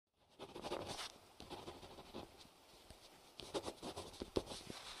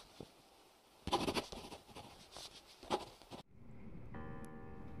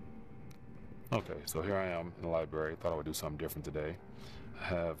Okay, so here I am in the library. Thought I would do something different today. I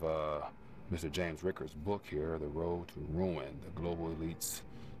have Mr. James Rickards' book here, The Road to Ruin, the Global Elite's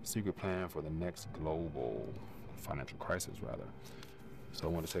Secret Plan for the Next Global Financial Crisis, rather. So I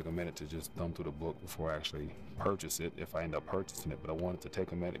wanted to take a minute to just thumb through the book before I actually purchase it, if I end up purchasing it. But I wanted to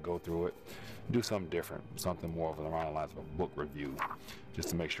take a minute, go through it, do something different, something more along the lines of a book review, just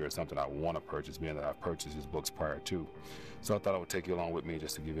to make sure it's something I want to purchase, being that I've purchased his books prior to. So I thought I would take you along with me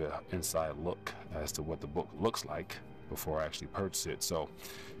just to give you an inside look as to what the book looks like before I actually purchase it. So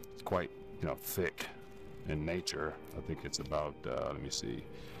it's quite, thick in nature. I think it's about,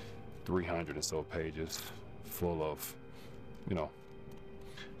 300 or so pages, full of,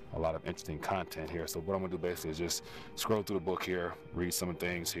 a lot of interesting content here. So what I'm gonna do basically is just scroll through the book here, read some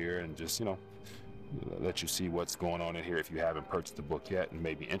things here, and just let you see what's going on in here if you haven't purchased the book yet and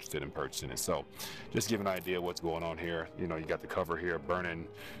may be interested in purchasing it. So just give an idea of what's going on here. You got the cover here, burning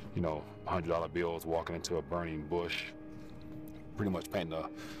 $100 bills, walking into a burning bush, pretty much painting a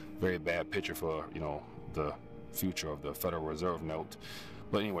very bad picture for the future of the Federal Reserve note.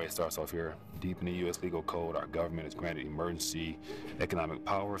 But anyway, it starts off here. Deep in the U.S. legal code, our government is granted emergency economic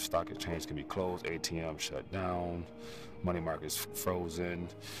power. Stock exchange can be closed, ATMs shut down, money markets frozen.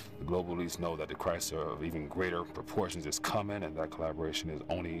 The global elites know that the crisis of even greater proportions is coming, and that collaboration is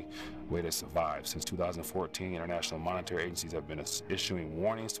the only way to survive. Since 2014, international monetary agencies have been issuing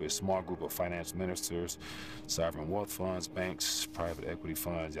warnings to a small group of finance ministers, sovereign wealth funds, banks, private equity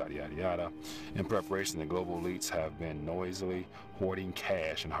funds, yada, yada, yada. In preparation, the global elites have been noisily hoarding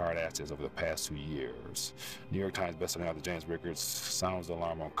cash and hard assets over the past 2 years. New York Times bestselling author James Rickards sounds the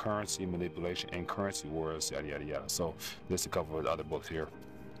alarm on currency manipulation and currency wars, yada, yada, yada. So there's a couple of other books here.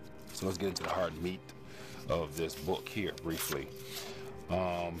 So let's get into the hard meat of this book here briefly.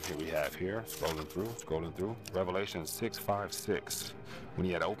 Here we have here, scrolling through, Revelation 6:5-6. When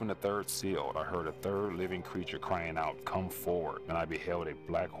he had opened the third seal, I heard a third living creature crying out, "Come forward." And I beheld a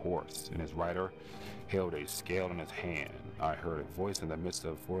black horse, and his rider held a scale in his hand. I heard a voice in the midst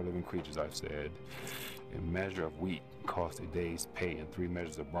of 4 living creatures. I said, "A measure of wheat costs a day's pay, and 3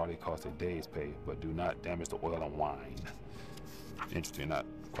 measures of barley cost a day's pay, but do not damage the oil and wine." Interesting, not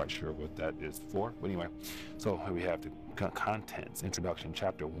quite sure what that is for, but anyway. So here we have the contents. Introduction,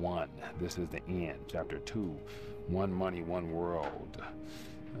 chapter 1. This is the end. Chapter 2, One Money, One World.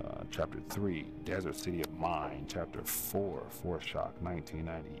 Chapter 3, Desert City of Mind. Chapter 4, Foreshock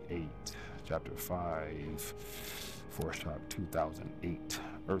 1998. Chapter 5, Foreshock 2008.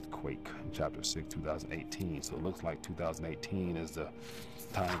 Earthquake. Chapter 6, 2018. So it looks like 2018 is the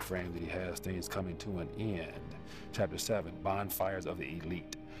time frame that he has things coming to an end. Chapter 7, Bonfires of the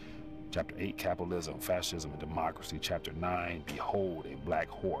Elite. Chapter 8, Capitalism, Fascism, and Democracy. Chapter 9, Behold a Black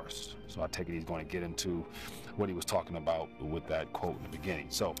Horse. So I take it he's going to get into what he was talking about with that quote in the beginning.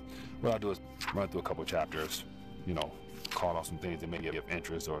 So what I'll do is run through a couple of chapters, call out some things that may be of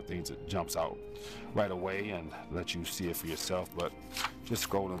interest or things that jumps out right away and let you see it for yourself. But just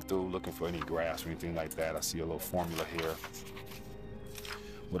scrolling through, looking for any graphs or anything like that. I see a little formula here.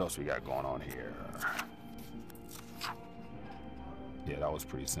 What else we got going on here? Yeah, that was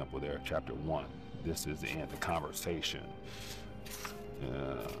pretty simple there. Chapter 1. This is the end, the conversation.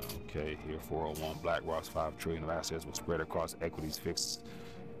 Okay, here 401. BlackRock's $5 trillion of assets will spread across equities, fixed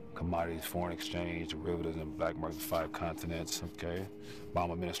commodities, foreign exchange, derivatives, and black markets, 5 continents. Okay.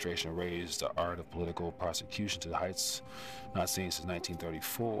 Obama administration raised the art of political prosecution to the heights not seen since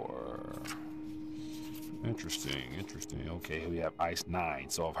 1934. Interesting. Okay, here we have ICE 9.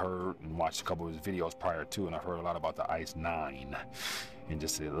 So I've heard and watched a couple of his videos prior to, and I've heard a lot about the ICE 9. And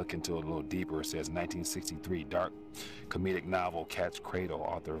just to look into it a little deeper, it says 1963 dark comedic novel Cat's Cradle.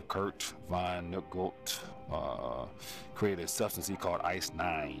 Author Kurt von Nuttgut created a substance he called ICE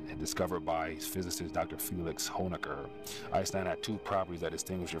 9, and discovered by physicist Dr. Felix Honecker. ICE 9 had 2 properties that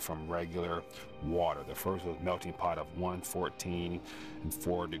distinguish it from regular water. The first was melting pot of 114 and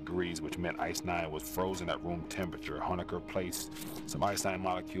 4 degrees, which meant ICE 9 was frozen at room temperature. Honecker placed some ICE 9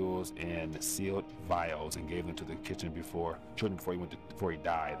 molecules in sealed vials and gave them to the kitchen before he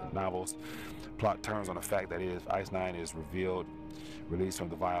died. The novel's plot turns on the fact that if ICE 9 is released from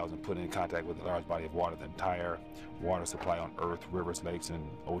the vials and put in contact with a large body of water, the entire water supply on Earth, rivers, lakes, and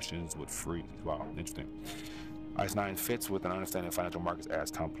oceans would freeze. Wow, interesting. ICE 9 fits with an understanding of financial markets as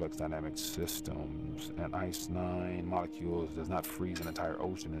complex dynamic systems. And ICE 9 molecules does not freeze an entire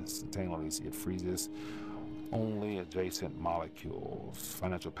ocean instantaneously. It freezes only adjacent molecules.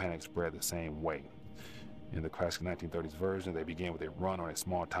 Financial panic spread the same way. In the classic 1930s version, they began with a run on a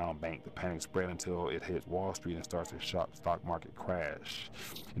small town bank. The panic spread until it hit Wall Street and starts a sharp stock market crash.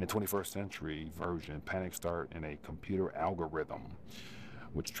 In the 21st century version, panic started in a computer algorithm.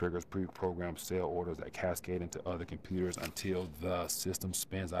 which triggers pre-programmed sale orders that cascade into other computers until the system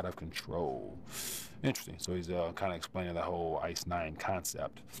spins out of control. Interesting. So he's kind of explaining the whole ICE 9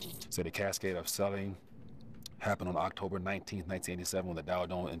 concept. So the cascade of selling happened on October 19th, 1987, when the Dow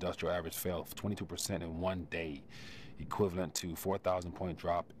Jones Industrial Average fell 22% in one day, equivalent to 4,000-point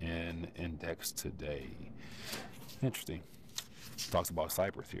drop in index today. Interesting. Talks about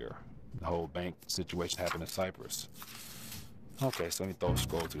Cyprus here. The whole bank situation happened in Cyprus. Okay, so let me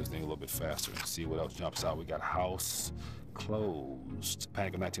scroll through this thing a little bit faster and see what else jumps out. We got house closed.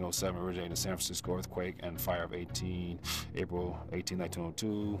 Panic of 1907 originated in the San Francisco earthquake and fire of April 18,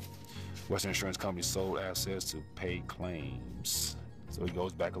 1902. Western Insurance Company sold assets to pay claims. So he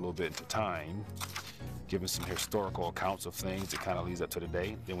goes back a little bit into time, giving some historical accounts of things that kind of leads up to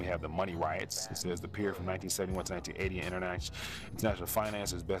today. Then we have the money riots. It says the period from 1971 to 1980 in international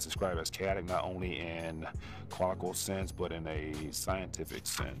finance is best described as chaotic, not only in clerical sense, but in a scientific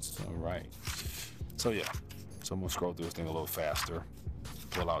sense. All right. So yeah, so I'm gonna scroll through this thing a little faster,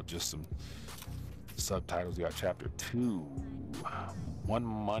 pull out just some subtitles. We got chapter 2, One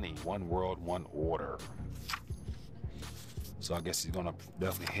Money, One World, One Order. So I guess he's gonna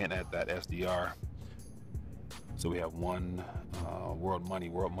definitely hint at that SDR. So we have one world money.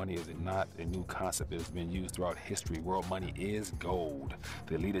 World money is not a new concept. It has been used throughout history. World money is gold.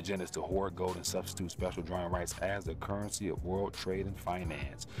 The elite agenda is to hoard gold and substitute special drawing rights as the currency of world trade and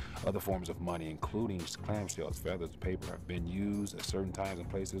finance. Other forms of money, including clamshells, feathers, paper, have been used at certain times and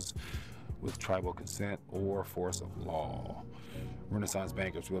places with tribal consent or force of law. Renaissance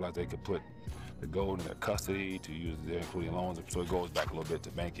bankers realized they could put the gold in their custody to use there, including loans. So it goes back a little bit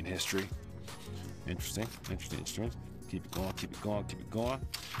to banking history. Interesting. Keep it going.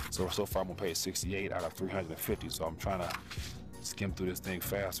 So far I'm on page 68 out of 350. So I'm trying to skim through this thing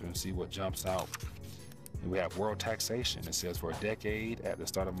faster and see what jumps out. And we have world taxation. It says, for a decade at the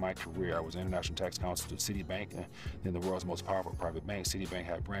start of my career, I was International Tax Counsel to Citibank, and the world's most powerful private bank. Citibank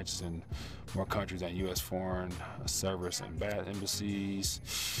had branches in more countries than U.S. foreign service and embassies.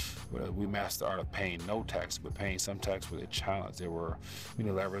 We mastered the art of paying no tax, but paying some tax with a challenge. There were many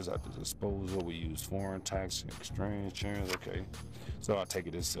levers at the disposal. We used foreign tax, exchange, okay. So I take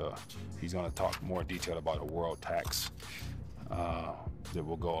it as he's going to talk more in detail about a world tax that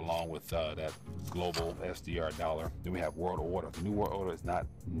will go along with that global SDR dollar. Then we have world order. The new world order is not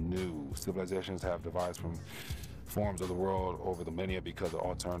new. Civilizations have devised from forms of the world over the millennia because the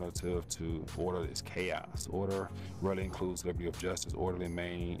alternative to order is chaos. Order really includes liberty of justice. Orderly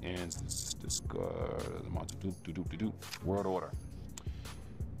main ends world order.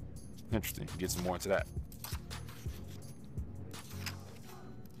 Interesting. Get some more into that.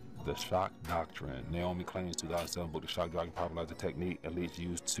 The shock doctrine. Naomi Klein's 2007 book, The Shock Doctrine, popularized the technique elites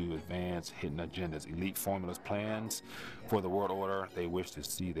use to advance hidden agendas. Elite formulas plans for the world order they wish to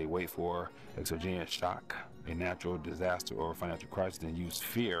see. They wait for exogenous shock, a natural disaster or financial crisis, and use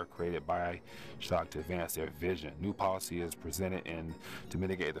fear created by shock to advance their vision. New policy is presented and to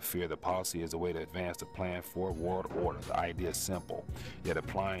mitigate the fear. The policy is a way to advance the plan for world order. The idea is simple, yet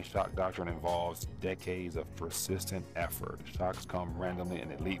applying shock doctrine involves decades of persistent effort. Shocks come randomly,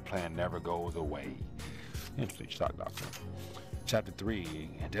 and elite plan never goes away. Interesting. Shock doctrine. Chapter 3,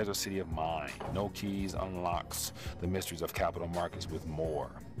 Desert City of Mind. No keys unlocks the mysteries of capital markets with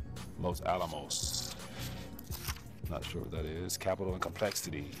more. Los Alamos. Not sure what that is. Capital and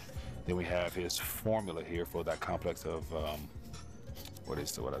complexity. Then we have his formula here for that complex of what I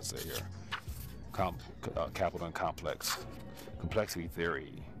say here? Capital and complex. Complexity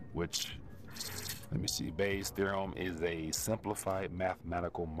theory, which, let me see, Bayes' theorem is a simplified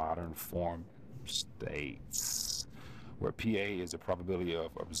mathematical modern form states, where PA is the probability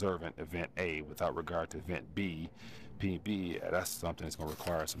of observant event A without regard to event B. PB, that's something that's going to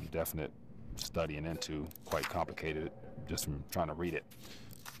require some definite studying into, quite complicated just from trying to read it.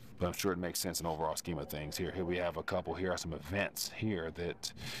 But I'm sure it makes sense in the overall scheme of things. Here we have a couple. Here are some events here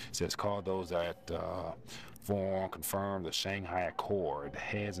that says call those that confirm the Shanghai Accord,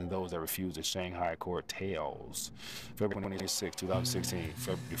 heads, and those that refuse the Shanghai Accord, tails. February 26, 2016,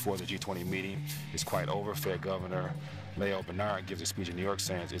 before the G20 meeting is quite over, Fed Governor Leo Bernard gives a speech in New York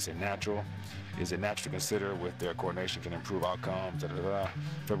saying, is it natural to consider with their coordination can improve outcomes,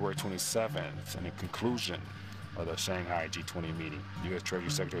 February 27th, in the conclusion of the Shanghai G20 meeting, U.S. Treasury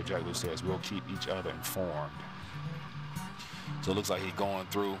Secretary Jack Lew says, we'll keep each other informed. So it looks like he's going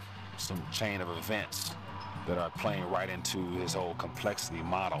through some chain of events that are playing right into his whole complexity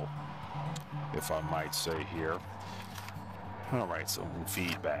model, if I might say here. All right, so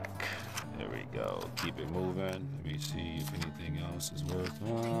feedback. There we go. Keep it moving. Let me see if anything else is worth.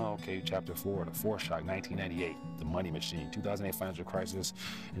 Okay, chapter 4, the foreshock, 1998, the money machine. 2008 financial crisis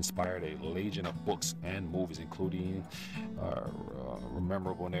inspired a legion of books and movies, including a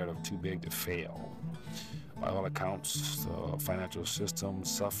memorable narrative, Too Big to Fail. By all accounts, the financial system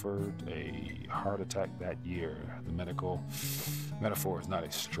suffered a heart attack that year. The medical metaphor is not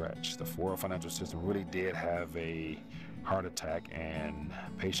a stretch. The world financial system really did have a heart attack, and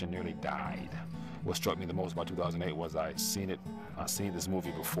patient nearly died. What struck me the most about 2008 was I've seen this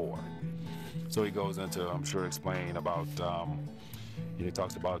movie before. So he goes into, I'm sure, explain about, he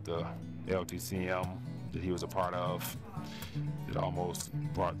talks about the LTCM that he was a part of. It almost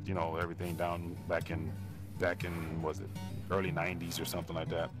brought, everything down back in, was it early 90s or something like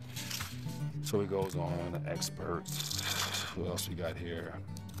that. So he goes on, experts. Who else we got here?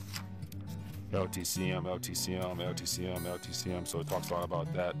 LTCM. So it talks a lot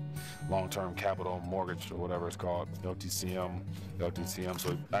about that long-term capital mortgage or whatever it's called, LTCM.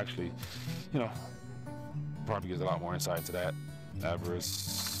 So it actually, probably gives a lot more insight into that.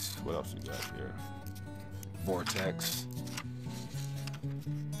 Avarice. What else we got here? Vortex.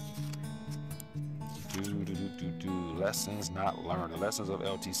 Lessons not learned. The lessons of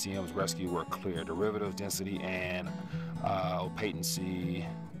LTCM's rescue were clear. Derivative density and opatency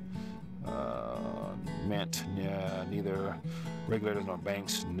meant neither regulators nor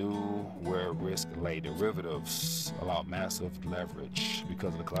banks knew where risk lay. Derivatives allowed massive leverage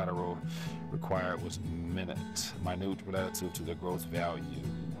because the collateral required was minute relative to the gross value.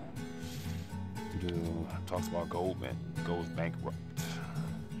 Talks about Goldman goes bankrupt.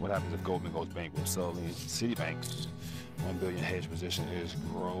 What happens if Goldman goes bankrupt? So Citibank's $1 billion hedge position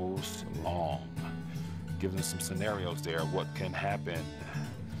grows long. Gives them some scenarios there. What can happen?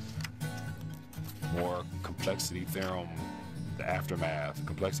 More complexity theorem, the aftermath.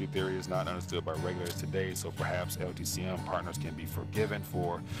 Complexity theory is not understood by regulators today, so perhaps LTCM partners can be forgiven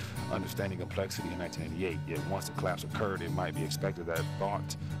for understanding complexity in 1998. Yet once the collapse occurred, it might be expected that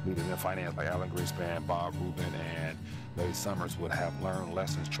thought leaders in finance like Alan Greenspan, Bob Rubin, and Larry Summers would have learned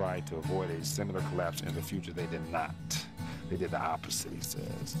lessons, tried to avoid a similar collapse in the future. They did not. They did the opposite, he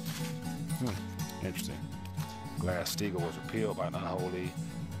says. Interesting. Glass-Steagall was repealed by an unholy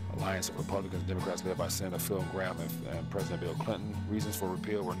alliance of Republicans and Democrats led by Senator Phil Gramm and President Bill Clinton. Reasons for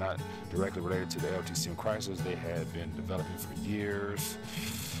repeal were not directly related to the LTCM crisis. They had been developing for years.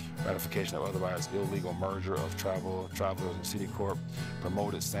 Ratification of otherwise illegal merger of Travelers and Citicorp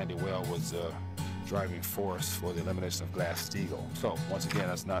promoted Sandy Well was the driving force for the elimination of Glass-Steagall. So once again,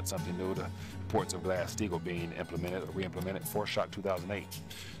 that's not something new. The reports of Glass-Steagall being implemented or re-implemented. Foreshock 2008.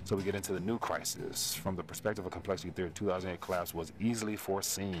 So we get into the new crisis. From the perspective of complexity theory, 2008 collapse was easily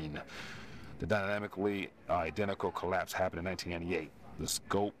foreseen. The dynamically identical collapse happened in 1998. The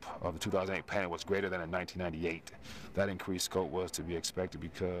scope of the 2008 panic was greater than in 1998. That increased scope was to be expected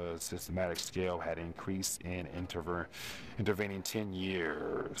because systematic scale had increased in intervening 10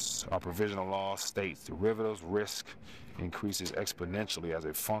 years. Our provisional law states derivatives risk increases exponentially as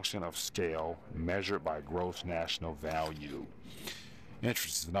a function of scale measured by gross national value.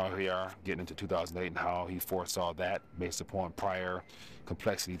 Interesting. Now we are getting into 2008 and how he foresaw that based upon prior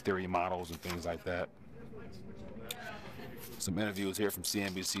complexity theory models and things like that. Some interviews here from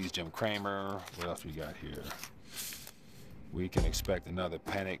CNBC's Jim Cramer. What else we got here? We can expect another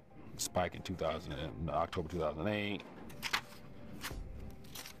panic spike in October 2008.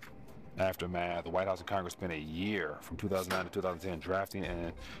 Aftermath. The White House and Congress spent a year from 2009 to 2010 drafting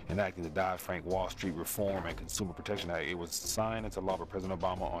and enacting the Dodd-Frank Wall Street Reform and Consumer Protection Act. It was signed into law by President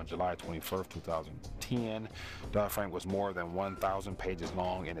Obama on July 21st, 2010. Dodd-Frank was more than 1,000 pages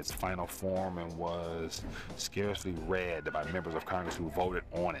long in its final form and was scarcely read by members of Congress who voted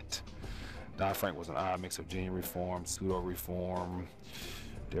on it. Dodd-Frank was an odd mix of genuine reform, pseudo-reform,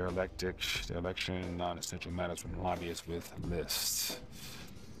 dereliction, non-essential matters from lobbyists with lists.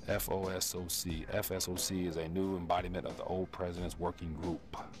 FOSOC. FSOC is a new embodiment of the old president's working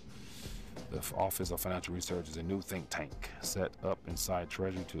group. The Office of Financial Research is a new think tank set up inside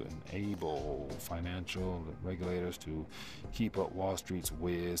Treasury to enable financial regulators to keep up Wall Street's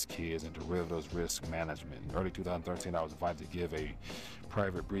whiz kids and derivatives risk management. In early 2013, I was invited to give a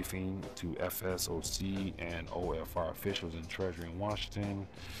private briefing to FSOC and OFR officials in Treasury in Washington.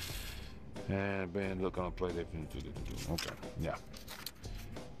 And been looking on play. Okay, yeah.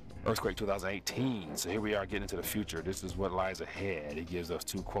 Earthquake 2018. So here we are getting into the future. This is what lies ahead. He gives us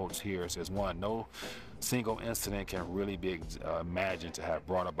two quotes here. It says, one, no single incident can really be imagined to have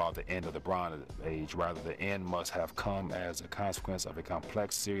brought about the end of the Bronze Age. Rather, the end must have come as a consequence of a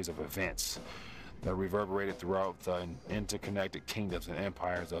complex series of events. that reverberated throughout the interconnected kingdoms and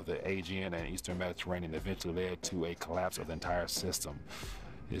empires of the Aegean and Eastern Mediterranean, eventually led to a collapse of the entire system.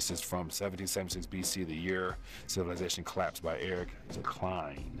 This is from 1776 BC, the year civilization collapsed by Eric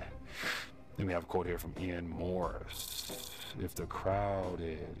Decline. Then we have a quote here from Ian Morris. If the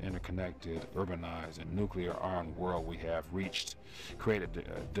crowded, interconnected, urbanized, and nuclear-armed world we have created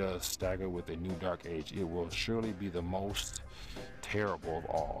does stagger with a new dark age, it will surely be the most terrible of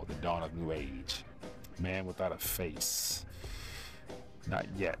all, the dawn of new age. Man without a face. Not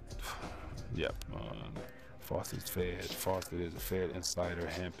yet. Yep. Fawcett's Fed. Fawcett is a Fed insider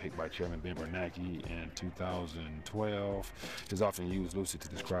handpicked by Chairman Ben Bernanke in 2012. Is often used loosely to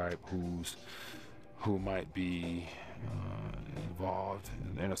describe who might be involved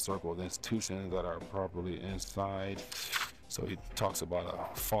in the inner circle of the institutions that are properly inside. So he talks about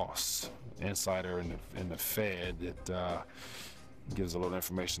a false insider in the Fed that gives a little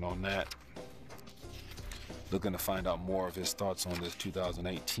information on that. Looking to find out more of his thoughts on this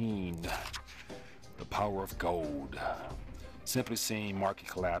 2018, the power of gold. Simply seeing market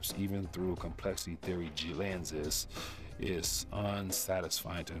collapse even through complexity theory lenses is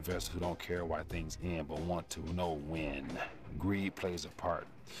unsatisfying to investors who don't care why things end but want to know when. Greed plays a part.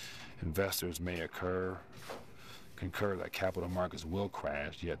 Investors may concur that capital markets will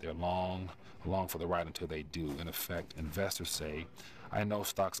crash, yet they're along for the ride until they do. In effect, investors say, I know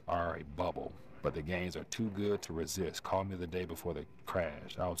stocks are a bubble, but the gains are too good to resist. Call me the day before the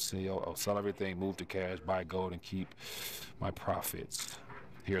crash. I'll sell everything, move to cash, buy gold, and keep my profits.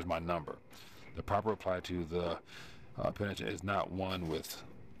 Here's my number. The proper reply to the penitentiary is not one with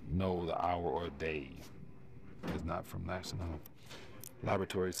know the hour or day. It's not from National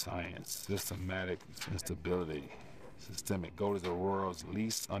Laboratory Science. Systematic instability. Systemic. Gold is the world's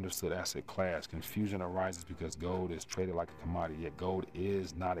least understood asset class. Confusion arises because gold is traded like a commodity, yet gold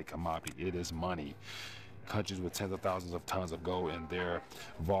is not a commodity. It is money. Countries with tens of thousands of tons of gold in their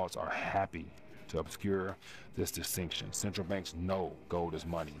vaults are happy to obscure this distinction. Central banks know gold is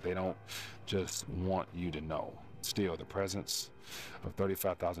money. They don't just want you to know. Still, the presence of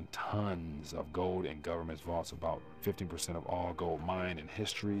 35,000 tons of gold in government's vaults, about 15% of all gold mined in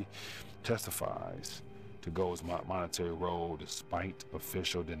history, testifies to gold's monetary role despite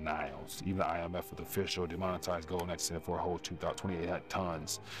official denials. Even the IMF with official demonetized gold next for holds 2,800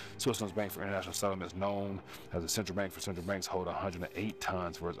 tons. Switzerland's Bank for International Settlements, known as the Central Bank for Central Banks, hold 108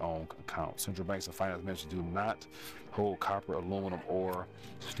 tons for its own account. Central banks and finance ministers do not hold copper, aluminum, or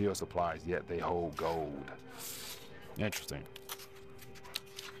steel supplies, yet they hold gold. Interesting.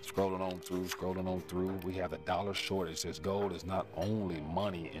 Scrolling on through, we have the dollar shortage. Says gold is not only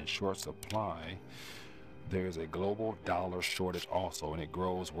money in short supply, there is a global dollar shortage also, and it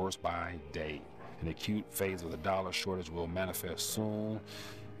grows worse by day. An acute phase of the dollar shortage will manifest soon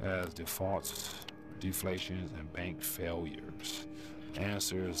as defaults, deflations, and bank failures.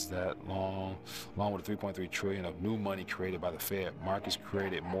 Answers that along with the 3.3 trillion of new money created by the Fed, markets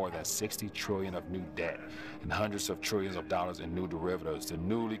created more than 60 trillion of new debt and hundreds of trillions of dollars in new derivatives. The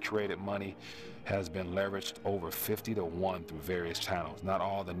newly created money has been leveraged over 50-1 through various channels. Not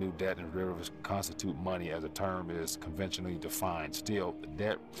all the new debt and derivatives constitute money as the term is conventionally defined. Still, the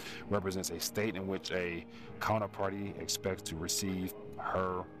debt represents a state in which a counterparty expects to receive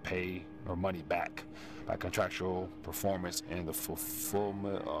her pay or money back by contractual performance in the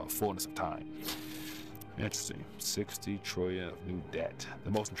fullness of time. Interesting. 60 trillion of new debt.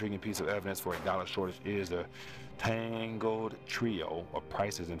 The most intriguing piece of evidence for a dollar shortage is the tangled trio of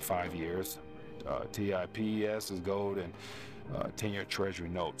prices in 5 years. TIPS is gold and 10-year Treasury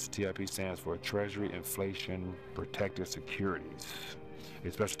notes. TIP stands for Treasury Inflation Protected Securities,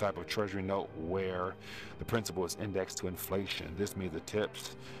 a special type of Treasury note where the principal is indexed to inflation. This means the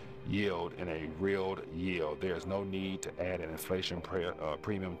TIPS yield in a real yield. There is no need to add an inflation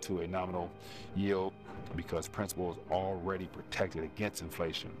premium to a nominal yield because principal is already protected against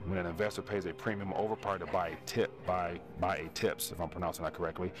inflation. When an investor pays a premium over par to buy a TIPS, if I'm pronouncing that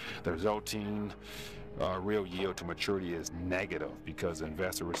correctly, the resulting real yield to maturity is negative because the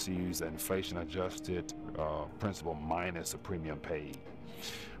investor receives the inflation-adjusted principal minus the premium paid.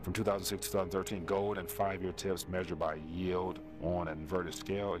 From 2006 to 2013, gold and 5-year TIPS measured by yield on an inverted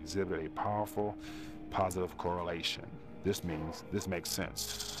scale exhibit a powerful positive correlation. This makes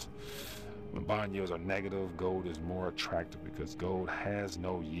sense. When bond yields are negative, gold is more attractive because gold has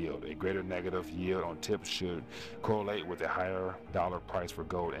no yield. A greater negative yield on TIPS should correlate with a higher dollar price for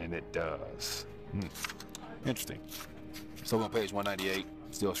gold, and it does. Interesting. So on page 198,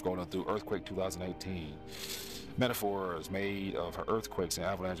 still scrolling through, earthquake 2018. Metaphors made of earthquakes and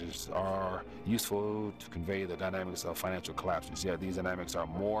avalanches are useful to convey the dynamics of financial collapses, yet these dynamics are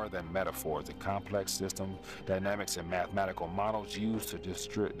more than metaphors. The complex system dynamics and mathematical models used to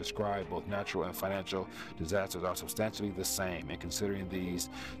describe both natural and financial disasters are substantially the same. In considering these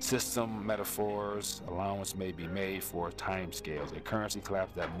system metaphors, allowance may be made for timescales. A currency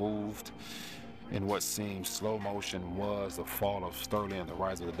collapse that moved in what seemed slow motion was the fall of sterling and the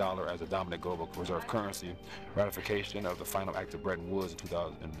rise of the dollar as a dominant global reserve currency. Ratification of the final act of Bretton Woods in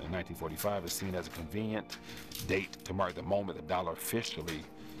 1945 is seen as a convenient date to mark the moment the dollar officially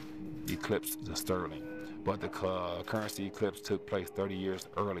eclipsed the sterling. But the currency eclipse took place 30 years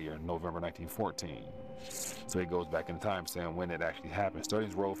earlier, in November 1914. So it goes back in time, saying when it actually happened.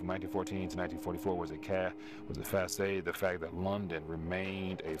 Sterling's role from 1914 to 1944 was a facade. The fact that London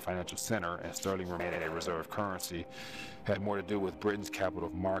remained a financial center and sterling remained a reserve currency had more to do with Britain's capital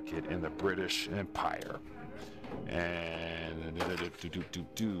market in the British Empire. And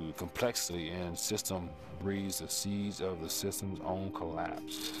complexity in system breeds the seeds of the system's own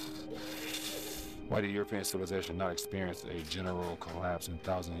collapse. Why did European civilization not experience a general collapse in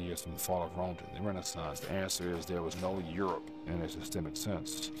thousands of years from the fall of Rome to the Renaissance? The answer is there was no Europe in a systemic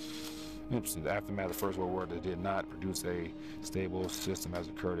sense. Interesting. The aftermath of the First World War did not produce a stable system as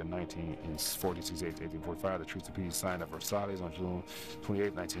occurred in 1845. The Treaty of Peace signed at Versailles on June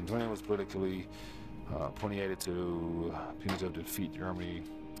 28, 1920 was politically punitive to defeat Germany.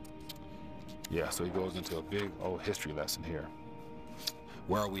 Yeah, so he goes into a big old history lesson here.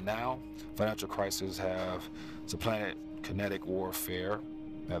 Where are we now? Financial crises have supplanted kinetic warfare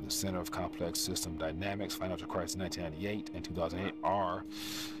at the center of complex system dynamics. Financial crisis in 1998 and 2008 are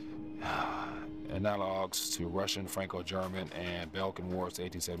analogs to Russian, Franco-German, and Balkan Wars,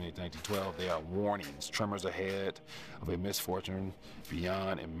 1878-1912. They are warnings, tremors ahead of a misfortune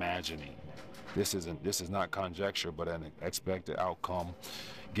beyond imagining. This is not conjecture, but an expected outcome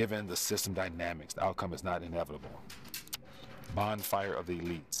given the system dynamics. The outcome is not inevitable. Bonfire of the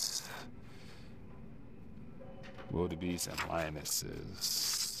elites. Wildebeest and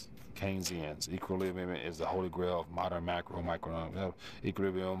lionesses. Keynesians. Equilibrium is the holy grail of modern micro.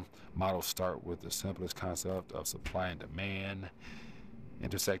 Equilibrium models start with the simplest concept of supply and demand.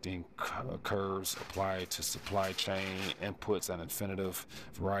 Intersecting curves applied to supply chain inputs and infinitive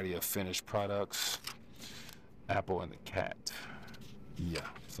variety of finished products. Apple and the cat. Yeah,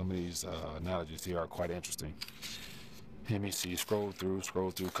 some of these analogies here are quite interesting. Let me see, scroll through,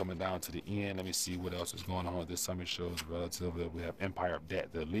 coming down to the end. Let me see what else is going on. This summit shows relatively, we have empire of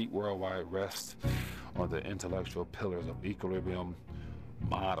debt. The elite worldwide rests on the intellectual pillars of equilibrium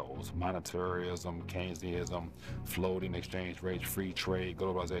models, monetarism, Keynesianism, floating exchange rates, free trade,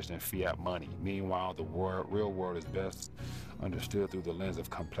 globalization, and fiat money. Meanwhile, the real world is best understood through the lens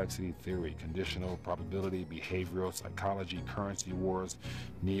of complexity theory, conditional probability, behavioral psychology, currency wars,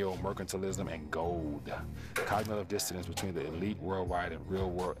 neo-mercantilism, and gold. Cognitive dissonance between the elite worldwide and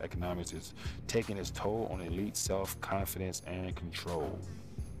real-world economics is taking its toll on elite self-confidence and control.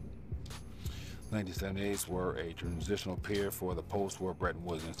 1978s were a transitional period for the post-war Bretton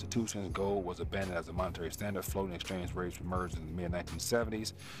Woods institutions. Gold was abandoned as a monetary standard. Floating exchange rates emerged in the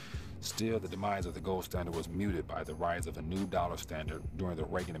mid-1970s. Still, the demise of the gold standard was muted by the rise of a new dollar standard during the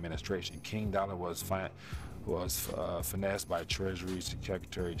Reagan administration. King dollar was finessed by Treasury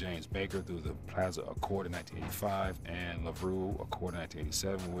Secretary James Baker through the Plaza Accord in 1985 and Lavreux Accord in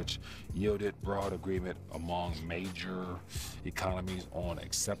 1987, which yielded broad agreement among major economies on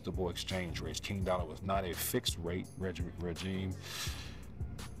acceptable exchange rates. King dollar was not a fixed rate regime,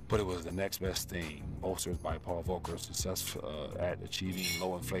 but it was the next best thing, bolstered by Paul Volcker's success at achieving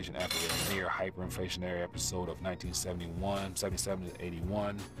low inflation after the near hyperinflationary episode of 1977 to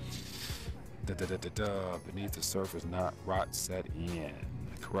 81. Beneath the surface, rot set in.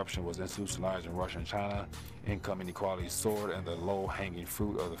 Corruption was institutionalized in Russia and China. Income inequality soared, and the low-hanging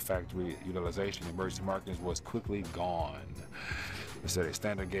fruit of the factory utilization in emerging markets was quickly gone. It set a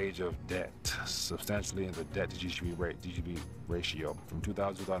standard gauge of debt, substantially in the debt to GDP ratio. From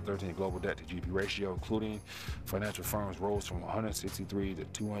 2000 to 2013, the global debt to GDP ratio, including financial firms, rose from 163 to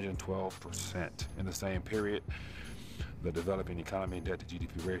 212%. In the same period, the developing economy debt to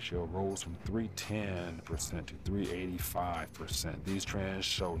GDP ratio rose from 310% to 385%. These trends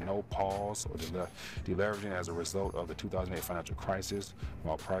show no pause or deleveraging as a result of the 2008 financial crisis.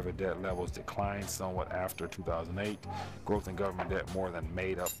 While private debt levels declined somewhat after 2008, growth in government debt more than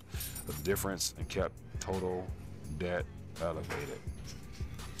made up the difference and kept total debt elevated.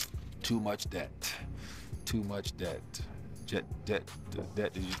 Too much debt. Debt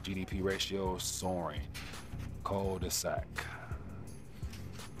to GDP ratio soaring. Cul-de-sac.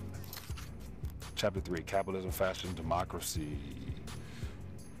 Chapter 3, Capitalism, Fascism, Democracy.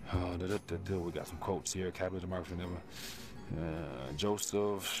 We got some quotes here. Capitalism, democracy,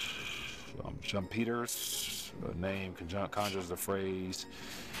 Joseph Schumpeter's name conjures the phrase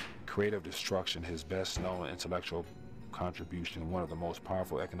creative destruction, his best known intellectual contribution, one of the most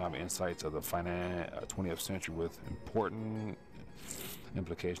powerful economic insights of the 20th century with important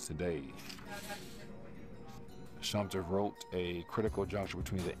implications today. Schumpeter wrote a critical juncture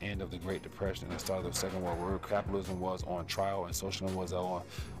between the end of the Great Depression and the start of the Second World War. Capitalism was on trial and socialism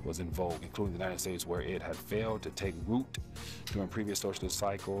was in vogue, including the United States, where it had failed to take root during previous socialist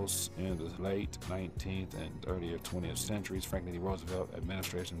cycles in the late 19th and earlier 20th centuries. Franklin D. Roosevelt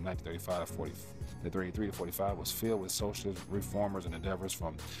administration from 1933 to 45 was filled with socialist reformers and endeavors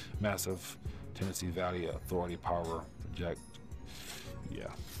from massive Tennessee Valley authority power project. Yeah.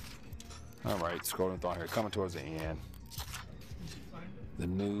 All right, scrolling down here, coming towards the end. The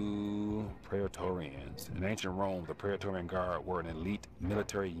new Praetorians. In ancient Rome, the Praetorian Guard were an elite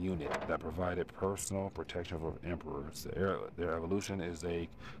military unit that provided personal protection for emperors. Their evolution is a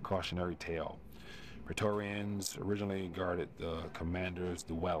cautionary tale. Praetorians originally guarded the commander's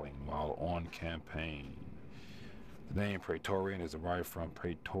dwelling while on campaign. The name Praetorian is derived from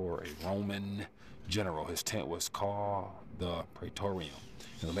Praetor, a Roman general. His tent was called the Praetorium.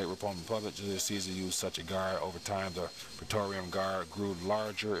 In the late Roman Republic, Julius Caesar used such a guard. Over time, the Praetorian Guard grew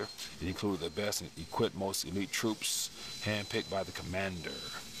larger. It included the best and equipped, most elite troops, handpicked by the commander.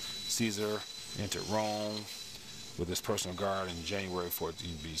 Caesar entered Rome with his personal guard in January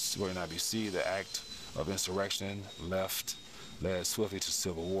 49 BC. The act of insurrection led swiftly to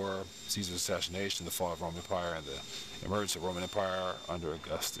civil war, Caesar's assassination, the fall of the Roman Empire, and the emergence of the Roman Empire under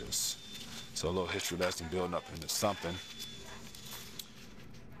Augustus. So a little history lesson building up into something.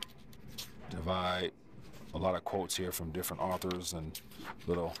 Divide a lot of quotes here from different authors and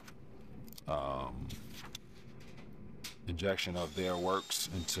little injection of their works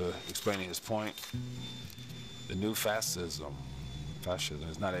into explaining his point. The new fascism. Fascism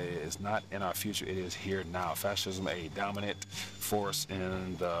is not in our future, it is here now. Fascism, a dominant force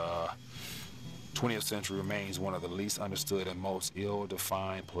in the 20th century, remains one of the least understood and most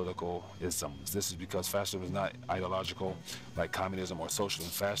ill-defined political isms. This is because fascism is not ideological like communism or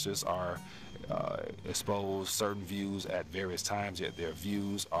socialism. Fascists are expose certain views at various times, yet their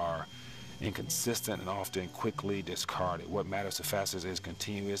views are inconsistent and often quickly discarded. What matters to fascists is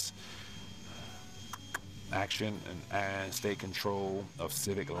continuous action and state control of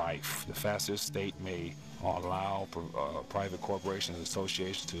civic life. The fascist state may allow private corporations and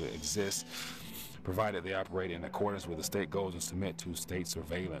associations to exist, provided they operate in accordance with the state goals and submit to state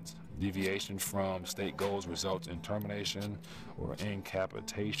surveillance. Deviation from state goals results in termination or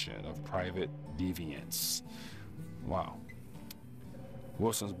incapacitation of private deviants. Wow.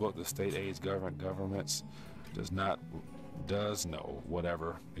 Wilson's book, The State Aids Governments does know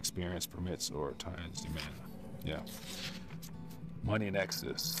whatever experience permits or times demand. Yeah. Money and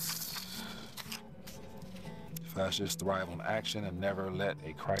Exodus. Fascists thrive on action and never let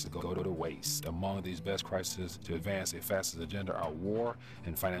a crisis go to waste. Among these best crises to advance a fascist agenda are war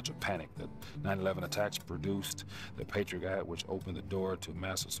and financial panic. The 9/11 attacks produced the Patriot Act, which opened the door to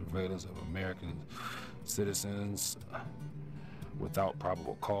massive surveillance of American citizens without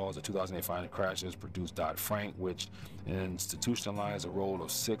probable cause. The 2008 financial crashes produced Dodd-Frank, which institutionalized the role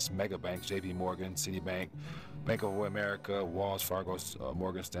of 6 mega banks: J.P. Morgan, Citibank, Bank of America, Wells Fargo,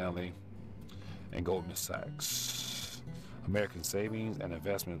 Morgan Stanley, and Goldman Sachs. American savings and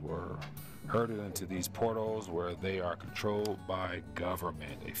investments were herded into these portals where they are controlled by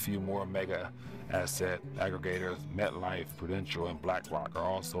government. A few more mega asset aggregators, MetLife, Prudential, and BlackRock, are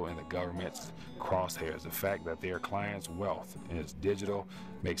also in the government's crosshairs. The fact that their clients' wealth is digital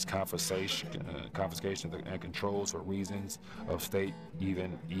makes confiscation and controls for reasons of state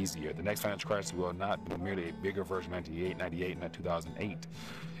even easier. The next financial crisis will not be merely a bigger version of 1998 and 2008.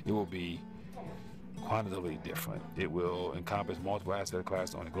 It will be quantitatively different. It will encompass multiple asset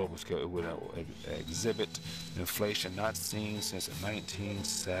classes on a global scale. It will exhibit inflation not seen since the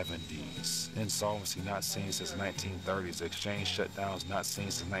 1970s, insolvency not seen since the 1930s, exchange shutdowns not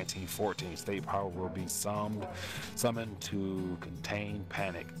seen since 1914. State power will be summoned to contain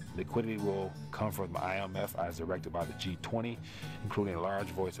panic. Liquidity will come from the IMF as directed by the G20, including a large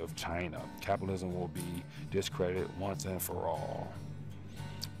voice of China. Capitalism will be discredited once and for all.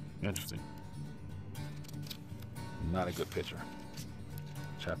 Interesting. Not a good picture.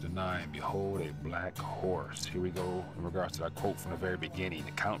 Chapter 9, Behold a Black Horse. Here we go in regards to that quote from the very beginning,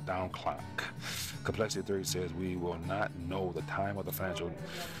 the countdown clock. Complexity theory says we will not know the time of the financial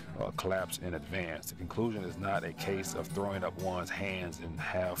collapse in advance. The conclusion is not a case of throwing up one's hands in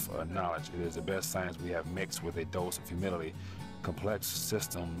half knowledge. It is the best science we have mixed with a dose of humility. Complex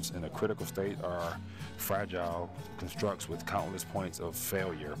systems in a critical state are fragile constructs with countless points of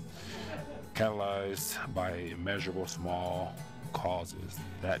failure, catalyzed by immeasurable small causes.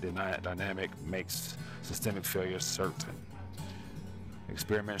 That dynamic makes systemic failure certain.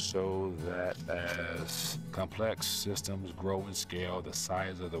 Experiments show that as complex systems grow in scale, the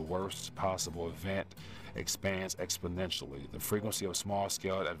size of the worst possible event expands exponentially. The frequency of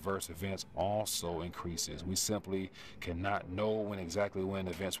small-scale adverse events also increases. We simply cannot know exactly when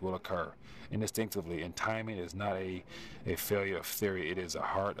events will occur instinctively, and timing is not a failure of theory, it is a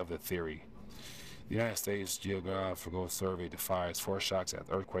heart of the theory. The United States Geographical Survey defines foreshocks as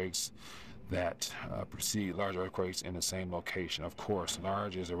earthquakes that precede large earthquakes in the same location. Of course,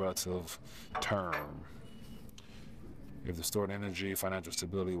 large is a relative term. If the stored energy, financial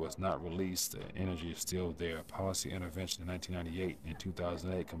stability was not released, the energy is still there. Policy intervention in 1998 and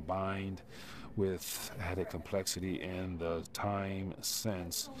 2008 combined with added complexity in the time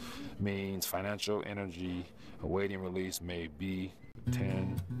since means financial energy awaiting release may be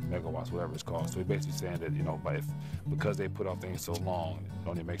 10 megawatts, whatever it's called. So he's basically saying that, but because they put off things so long, it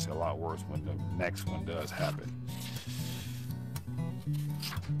only makes it a lot worse when the next one does happen.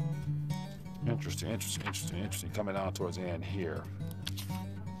 Interesting. Coming down towards the end here.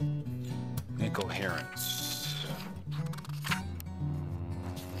 Incoherence.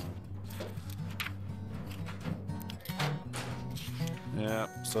 Yeah,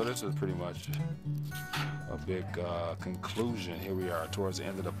 so this is pretty much a big conclusion. Here we are towards the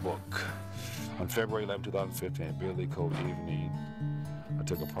end of the book. On February 11, 2015, Billy Code evening, I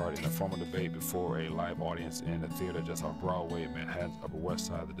took a part in a formal debate before a live audience in the theater just off Broadway in Manhattan's Upper West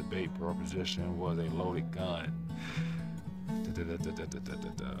Side. The debate proposition was a loaded gun.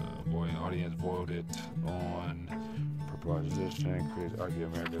 Boy, audience boiled it on proposition, create argue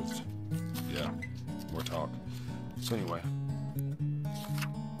America's. Yeah, more talk. So anyway,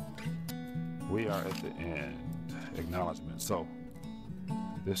 we are at the end. Acknowledgement. So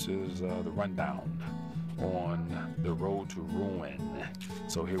this is the rundown on the road to ruin.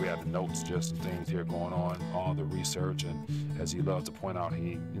 So here we have the notes, just some things here going on, all the research, and as he loves to point out,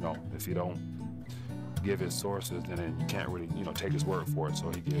 he, if you don't give his sources, then you can't really, take his word for it.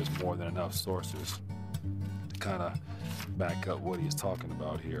 So he gives more than enough sources to kind of back up what he's talking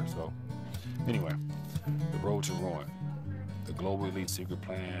about here. So anyway, the road to ruin. The global elite secret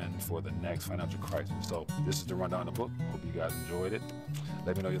plan for the next financial crisis. So this is the rundown of the book. Hope you guys enjoyed it.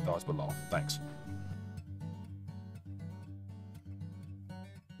 Let me know your thoughts below. Thanks.